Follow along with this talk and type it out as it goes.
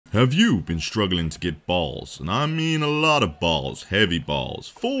Have you been struggling to get balls? And I mean a lot of balls, heavy balls,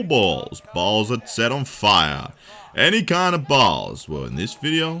 full balls, balls that set on fire, any kind of balls. Well, in this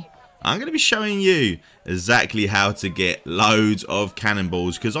video, I'm going to be showing you exactly how to get loads of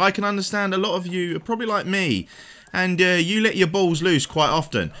cannonballs, because I can understand a lot of you are probably like me, and you let your balls loose quite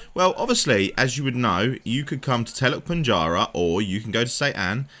often. Well, obviously, as you would know, you could come to Telok Punjara, or you can go to St.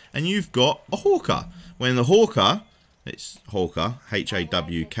 Anne, and you've got a hawker. When the hawker... It's hawker,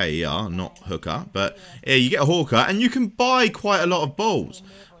 H-A-W-K-E-R, not hooker. But yeah, you get a hawker and you can buy quite a lot of balls.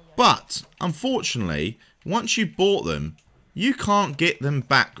 But unfortunately, once you bought them, you can't get them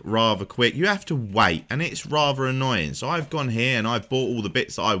back rather quick. You have to wait, and it's rather annoying. So I've gone here and I've bought all the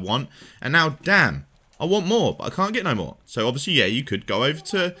bits that I want. And now, damn, I want more, but I can't get no more. So obviously, yeah, you could go over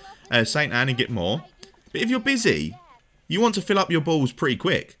to St. Anne and get more. But if you're busy, you want to fill up your balls pretty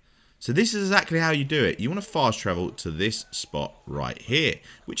quick. So this is exactly how you do it. You want to fast travel to this spot right here,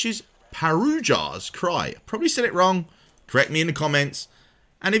 which is Paruja's Cry. Probably said it wrong. Correct me in the comments.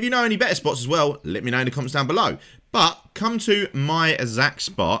 And if you know any better spots as well, let me know in the comments down below. But come to my exact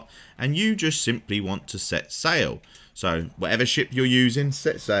spot and you just simply want to set sail. So whatever ship you're using,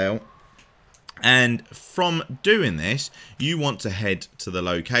 set sail. And from doing this, you want to head to the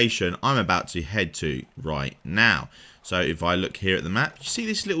location I'm about to head to right now. So if I look here at the map, you see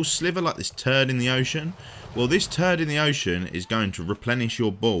this little sliver, like this turd in the ocean? Well, this turd in the ocean is going to replenish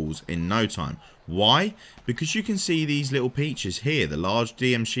your balls in no time. Why? Because you can see these little peaches here, the large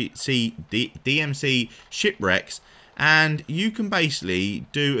DMC shipwrecks, and you can basically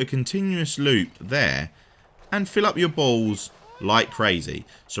do a continuous loop there and fill up your balls like crazy.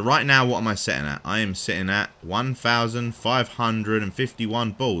 So right now, what am I sitting at? I am sitting at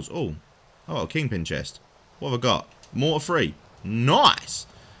 1,551 balls. Oh, a kingpin chest. What have I got? Mortar free. Nice.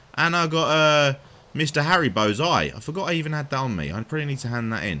 And I got Mr. Haribo's eye. I forgot I even had that on me. I probably need to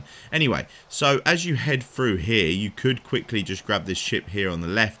hand that in. Anyway, so as you head through here, you could quickly just grab this ship here on the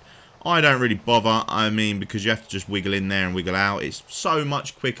left. I don't really bother. I mean, because you have to just wiggle in there and wiggle out. It's so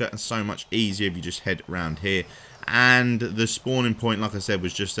much quicker and so much easier if you just head around here. And the spawning point, like I said,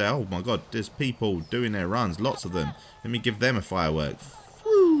 was just there. Oh my god, there's people doing their runs. Lots of them. Let me give them a firework.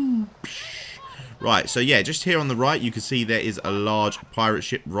 Woo. Right, so yeah, just here on the right, you can see there is a large pirate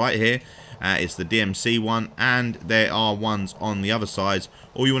ship right here. It's the DMC one, and there are ones on the other sides.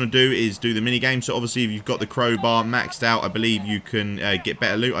 All you want to do is do the mini game. So obviously, if you've got the crowbar maxed out, I believe you can get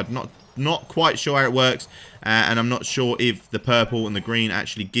better loot. I'm not quite sure how it works, and I'm not sure if the purple and the green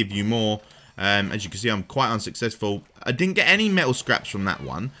actually give you more. As you can see, I'm quite unsuccessful. I didn't get any metal scraps from that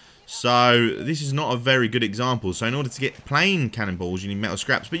one. So this is not a very good example. So in order to get plain cannonballs, you need metal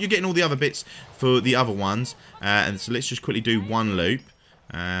scraps. But you're getting all the other bits for the other ones. And so let's just quickly do one loop.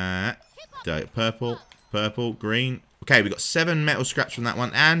 Purple, green. Okay, we got 7 metal scraps from that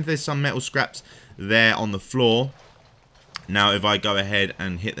one. And there's some metal scraps there on the floor. Now if I go ahead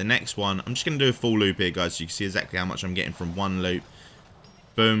and hit the next one, I'm just going to do a full loop here, guys. So you can see exactly how much I'm getting from one loop.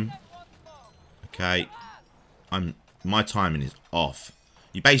 Boom. Okay. My timing is off.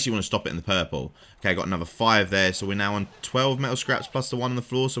 You basically want to stop it in the purple. Okay, I got another 5 there. So we're now on 12 metal scraps plus the one on the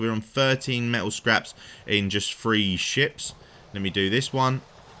floor. So we're on 13 metal scraps in just 3 ships. Let me do this one.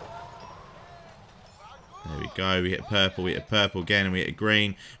 There we go. We hit purple. We hit purple again. And we hit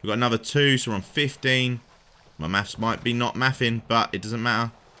green. We've got another 2. So we're on 15. My maths might be not mathing, but it doesn't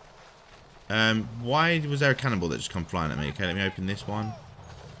matter. Why was there a cannonball that just come flying at me? Okay, let me open this one.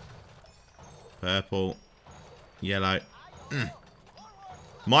 Purple. Yellow.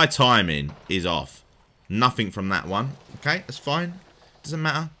 My timing is off. Nothing from that one. Okay, that's fine. Doesn't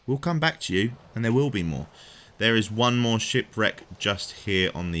matter. We'll come back to you, and there will be more. There is one more shipwreck just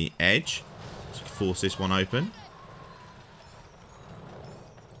here on the edge. So force this one open.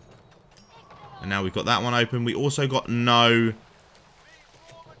 And now we've got that one open. We also got no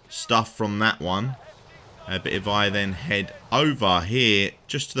stuff from that one. But if I then head over here,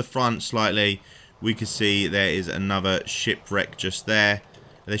 just to the front slightly, we can see there is another shipwreck just there.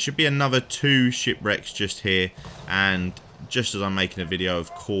 There should be another 2 shipwrecks just here. And just as I'm making a video, of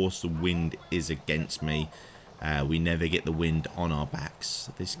course, the wind is against me. We never get the wind on our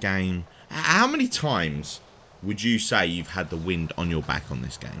backs. This game... How many times would you say you've had the wind on your back on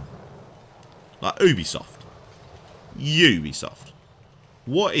this game? Like Ubisoft. Ubisoft.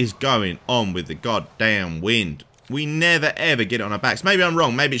 What is going on with the goddamn wind? We never ever get it on our backs. Maybe I'm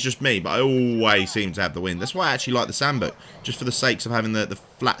wrong. Maybe it's just me. But I always seem to have the wind. That's why I actually like the sandboat. Just for the sakes of having the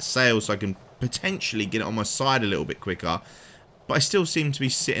flat sail. So I can potentially get it on my side a little bit quicker. But I still seem to be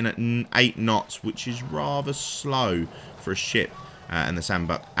sitting at 8 knots. Which is rather slow for a ship. and the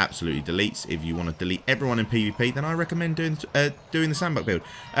sandbug absolutely deletes. If you want to delete everyone in PvP, then I recommend doing the sandbug build.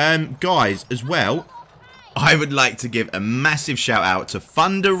 Guys, as well, I would like to give a massive shout out to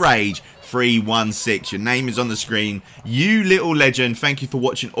Thunder Rage 316. Your name is on the screen. You little legend. Thank you for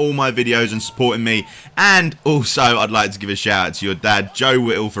watching all my videos and supporting me. And also, I'd like to give a shout out to your dad, Joe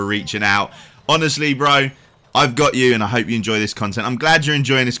Whittle, for reaching out. Honestly, bro, I've got you, and I hope you enjoy this content. I'm glad you're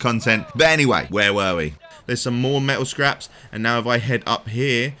enjoying this content. But anyway, where were we? There's some more metal scraps, and now if I head up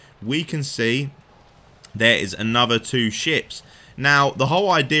here, we can see there is another 2 ships. Now, the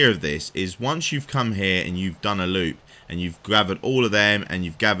whole idea of this is once you've come here and you've done a loop, and you've gathered all of them, and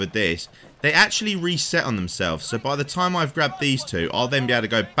you've gathered this, they actually reset on themselves. So by the time I've grabbed these 2, I'll then be able to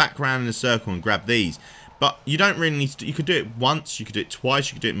go back around in a circle and grab these. But you don't really need to, you could do it once, you could do it twice,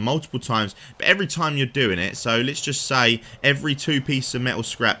 you could do it multiple times, but every time you're doing it, so let's just say every 2 pieces of metal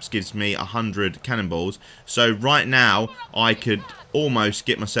scraps gives me 100 cannonballs. So right now, I could almost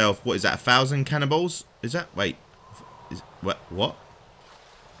get myself, what is that, 1,000 cannonballs? Is that, wait, what?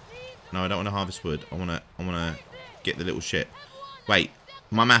 No, I don't want to harvest wood, I want to get the little ship. Wait,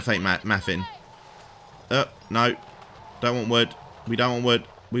 my math ain't mathing. No, don't want wood, we don't want wood,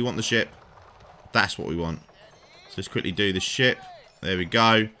 we want the ship. That's what we want. So let's quickly do the ship. There we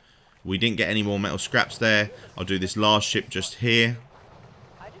go. We didn't get any more metal scraps there. I'll do this last ship just here.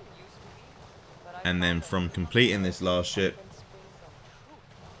 And then from completing this last ship,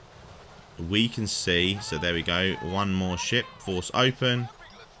 we can see, so there we go, one more ship. Force open.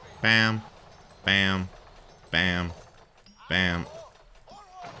 Bam. Bam. Bam. Bam.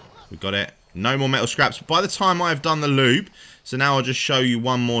 We got it. No more metal scraps. By the time I've done the loop, so now I'll just show you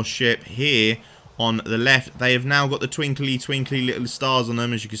one more ship here. On the left, they have now got the twinkly little stars on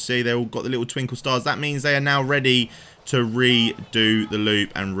them. As you can see, they've all got the little twinkle stars. That means they are now ready to redo the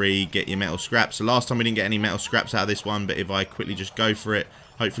loop and get your metal scraps. So last time we didn't get any metal scraps out of this one, but if I quickly just go for it,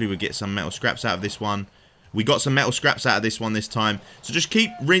 hopefully we'll get some metal scraps out of this one. We got some metal scraps out of this one this time. So just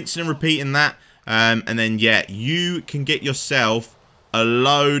keep rinsing and repeating that. And then, yeah, you can get yourself a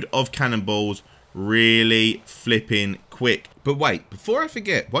load of cannonballs really flipping quick. But wait, before I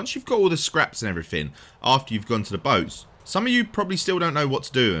forget, once you've got all the scraps and everything, after you've gone to the boats, some of you probably still don't know what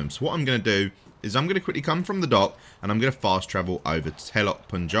to do with them. So what I'm going to do is I'm going to quickly come from the dock and I'm going to fast travel over to Telok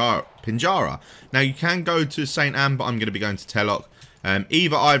Penjara. Now you can go to St. Anne, but I'm going to be going to Telok.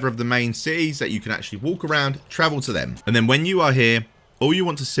 Either of the main cities that you can actually walk around, travel to them. And then when you are here, all you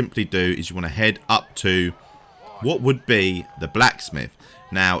want to simply do is you want to head up to what would be the blacksmith.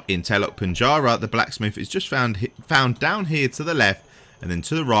 Now, in Telok Penjara, the blacksmith is just found down here to the left, and then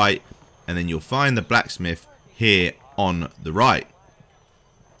to the right, and then you'll find the blacksmith here on the right.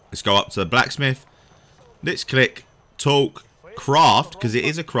 Let's go up to the blacksmith. Let's click talk craft, because it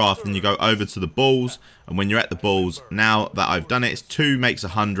is a craft, and you go over to the balls, and when you're at the balls, now that I've done it, it's 2 makes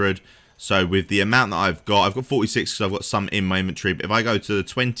 100. So with the amount that I've got 46 because I've got some in my inventory, but if I go to the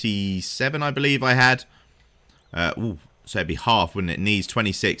 27, I believe I had, so it'd be half, wouldn't it? Needs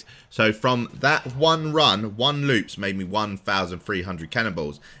 26. So from that one run, one loops made me 1,300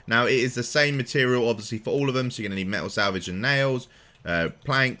 cannonballs. Now it is the same material, obviously, for all of them. So you're going to need metal salvage and nails,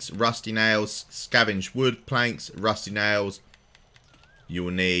 planks, rusty nails, scavenged wood, planks, rusty nails. You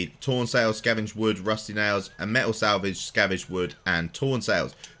will need torn sails, scavenged wood, rusty nails, and metal salvage, scavenged wood, and torn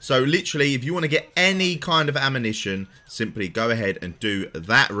sails. So literally, if you want to get any kind of ammunition, simply go ahead and do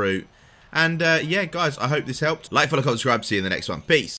that route. And yeah, guys, I hope this helped. Like, follow, comment, subscribe. See you in the next one. Peace.